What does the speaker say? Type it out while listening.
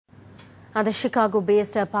The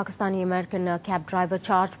Chicago-based Pakistani-American cab driver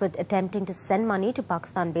charged with attempting to send money to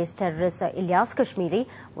Pakistan-based terrorist Ilyas Kashmiri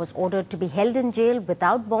was ordered to be held in jail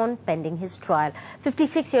without bond pending his trial.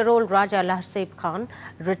 56-year-old Raja Al-Hasib Khan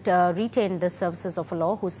retained the services of a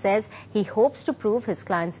law who says he hopes to prove his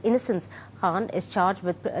client's innocence. Khan is charged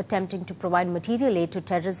with attempting to provide material aid to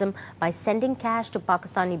terrorism by sending cash to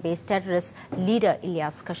Pakistani-based terrorist leader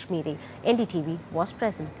Ilyas Kashmiri. NDTV was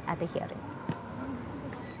present at the hearing.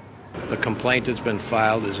 The complaint that's been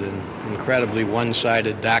filed is an incredibly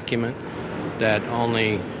one-sided document that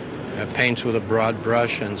only paints with a broad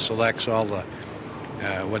brush and selects all the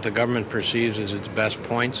what the government perceives as its best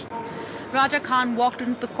points. Raja Khan walked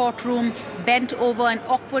into the courtroom, bent over and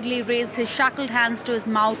awkwardly raised his shackled hands to his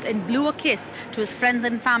mouth and blew a kiss to his friends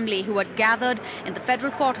and family who had gathered in the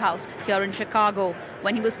federal courthouse here in Chicago.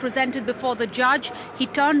 When he was presented before the judge, he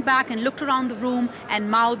turned back and looked around the room and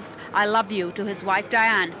mouthed, "I love you," to his wife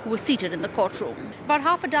Diane, who was seated in the courtroom. About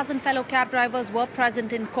half a dozen fellow cab drivers were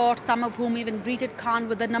present in court, some of whom even greeted Khan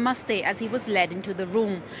with a namaste as he was led into the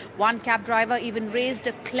room. One cab driver even raised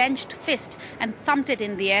a clenched fist and thumped it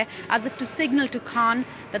in the air as if to signal to Khan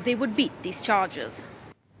that they would beat these charges.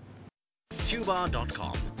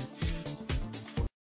 Tuba.com